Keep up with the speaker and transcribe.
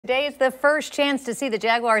Today is the first chance to see the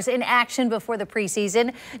Jaguars in action before the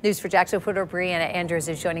preseason. News4Jax reporter Brianna Andrews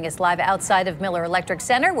is joining us live outside of Miller Electric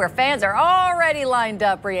Center, where fans are already lined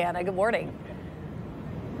up. Brianna, good morning.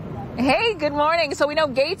 Hey, good morning. So we know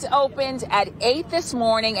gates opened at 8 this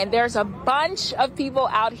morning, and there's a bunch of people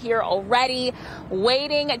out here already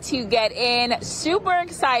waiting to get in. Super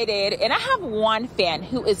excited. And I have one fan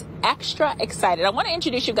who is extra excited. I want to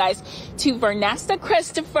introduce you guys to Vanessa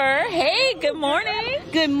Christopher. Hey, good morning.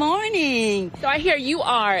 Good morning. So I hear you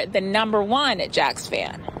are the #1 Jags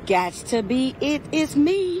fan. Gots to be. It is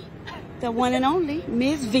me, the one and only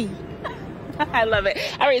Miss V. I love it.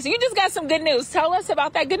 All right, so you just got some good news. Tell us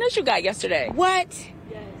about that good news you got yesterday. What?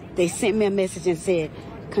 They sent me a message and said,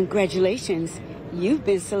 congratulations, you've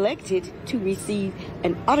been selected to receive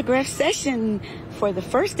an autograph session for the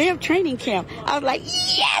first day of training camp. I was like,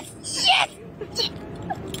 yes, yes.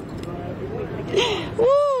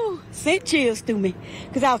 Woo, sent chills through me.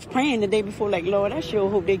 Because I was praying the day before, like, Lord, I sure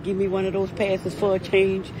hope they give me one of those passes for a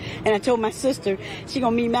change. And I told my sister, she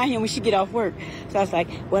going to meet me out here when she get off work. So I was like,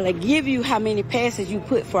 well, I give you how many passes you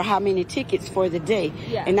put for how many tickets for the day.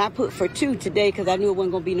 Yeah. And I put for 2 today because I knew it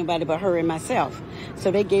wasn't going to be nobody but her and myself. So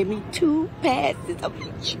they gave me 2 passes.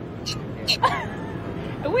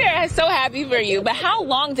 We are so happy for you. But how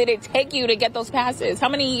long did it take you to get those passes? How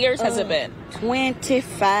many years has it been?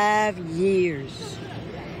 25 years.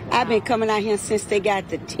 I've been coming out here since they got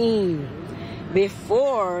the team.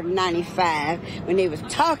 Before 95, when they was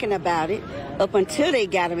talking about it, up until they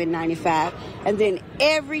got them in 95. And then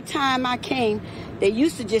every time I came, they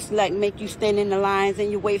used to just like make you stand in the lines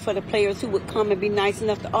and you wait for the players who would come and be nice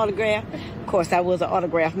enough to autograph. Of course, I was an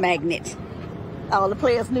autograph magnet. All the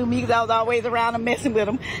players knew me because I was always around and messing with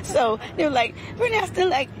them. So they were like, Brianna, still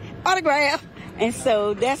like autograph. And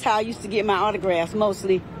so that's how I used to get my autographs,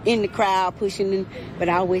 mostly in the crowd pushing them. But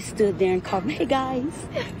I always stood there and called, hey guys,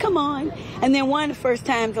 come on. And then one of the first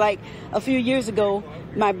times, like a few years ago,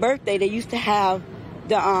 my birthday, they used to have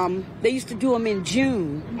they used to do them in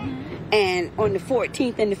June. And on the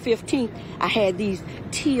 14th and the 15th, I had these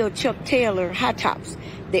teal Chuck Taylor high tops.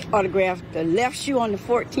 They autographed the left shoe on the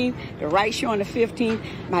 14th, the right shoe on the 15th,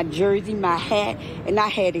 my jersey, my hat, and I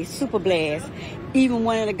had a super blast. Even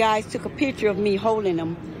one of the guys took a picture of me holding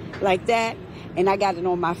them like that, and I got it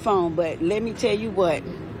on my phone. But let me tell you what,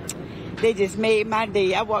 they just made my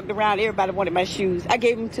day. I walked around, everybody wanted my shoes. I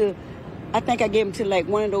think I gave them to like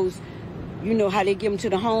one of those, you know how they give them to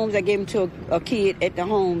the homes? I gave them to a kid at the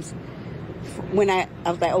homes. When I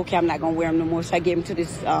was like, okay, I'm not going to wear them no more. So I gave them to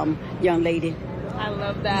this young lady. I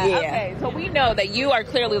love that. Yeah. Okay, so we know that you are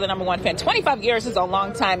clearly the #1 fan. 25 years is a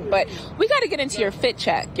long time, but we got to get into your fit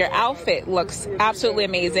check. Your outfit looks absolutely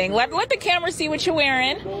amazing. Let the camera see what you're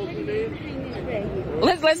wearing.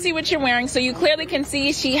 Let's see what you're wearing. So you clearly can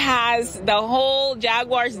see she has the whole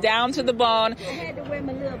Jaguars down to the bone. I had to wear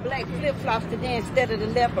my little black flip-flops today instead of the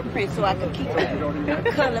leopard print so I could keep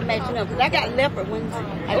the color matching up. Because I got leopard ones,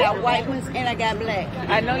 I got white ones, and I got black.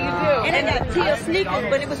 I know you do. And I got teal sneakers,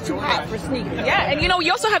 but it was too hot for sneakers. Yeah, and you know,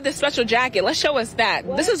 you also have this special jacket. Let's show us that.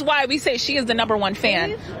 What? This is why we say she is the #1 fan.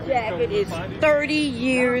 This jacket is 30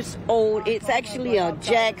 years old. It's actually a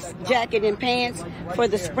Jags jacket and pants for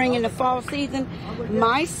the spring and the fall season.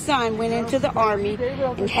 My son went into the Army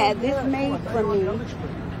and had this made for me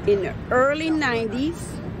in the early 90s.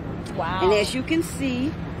 Wow. And as you can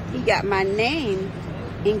see, he got my name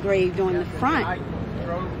engraved on the front.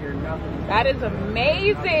 That is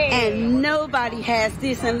amazing. And nobody has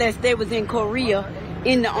this unless they was in Korea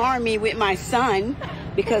in the Army with my son,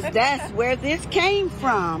 because that's where this came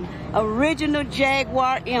from. Original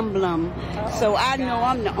Jaguar emblem. So I know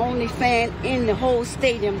I'm the only fan in the whole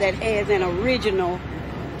stadium that has an original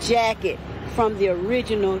jacket from the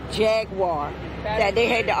original Jaguar that they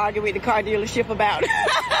had to argue with the car dealership about.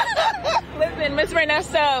 Listen, Miss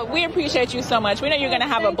Vanessa, we appreciate you so much. We know you're going to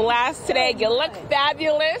have a blast today. You look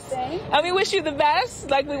fabulous. And we wish you the best,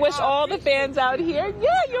 like we wish all the fans out here.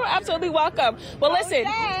 Yeah, you're absolutely welcome. Well, listen.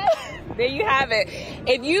 There you have it.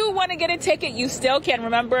 If you want to get a ticket, you still can.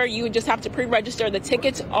 Remember, you just have to pre-register. The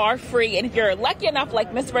tickets are free. And if you're lucky enough,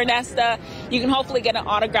 like Miss Vanessa, you can hopefully get an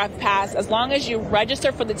autograph pass as long as you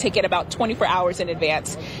register for the ticket about 24 hours in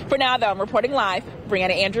advance. For now, though, I'm reporting live.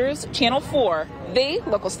 Brianna Andrews, Channel 4, the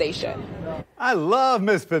local station. I love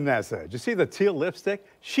Miss Vanessa. Did you see the teal lipstick?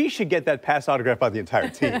 She should get that pass autographed by the entire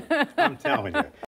team. I'm telling you.